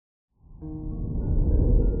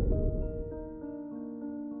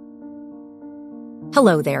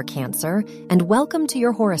Hello there, Cancer, and welcome to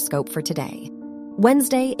your horoscope for today,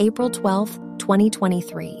 Wednesday, April 12th,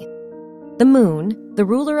 2023. The moon, the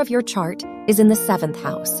ruler of your chart, is in the 7th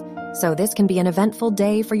house, so this can be an eventful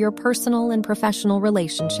day for your personal and professional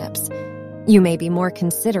relationships. You may be more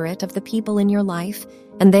considerate of the people in your life,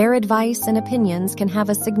 and their advice and opinions can have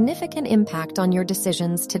a significant impact on your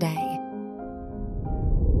decisions today.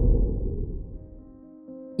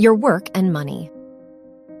 Your work and money.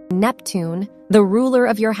 Neptune, the ruler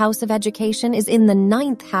of your house of education, is in the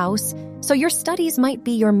 9th house, so your studies might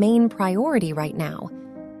be your main priority right now.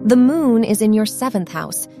 The moon is in your 7th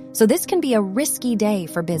house, so this can be a risky day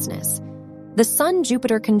for business. The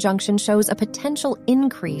Sun-Jupiter conjunction shows a potential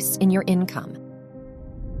increase in your income.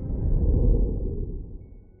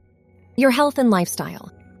 Your health and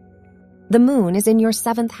lifestyle. The moon is in your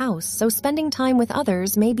 7th house, so spending time with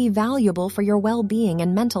others may be valuable for your well-being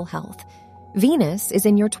and mental health. Venus is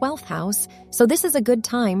in your 12th house, so this is a good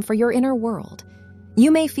time for your inner world.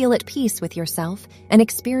 You may feel at peace with yourself and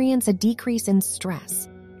experience a decrease in stress.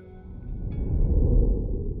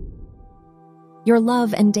 Your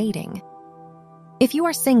love and dating. If you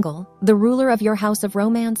are single, the ruler of your house of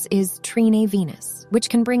romance is Trine Venus, which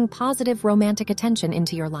can bring positive romantic attention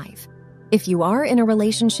into your life. If you are in a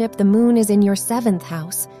relationship, the moon is in your 7th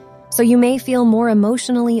house, so you may feel more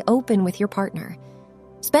emotionally open with your partner.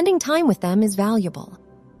 Spending time with them is valuable.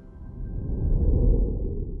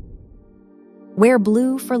 Wear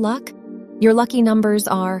blue for luck. Your lucky numbers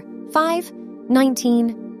are 5,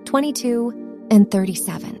 19, 22, and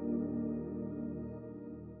 37.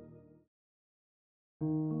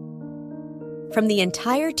 From the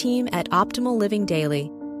entire team at Optimal Living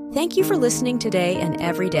Daily, thank you for listening today and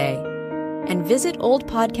every day. And visit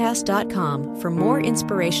oldpodcast.com for more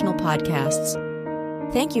inspirational podcasts.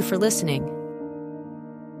 Thank you for listening.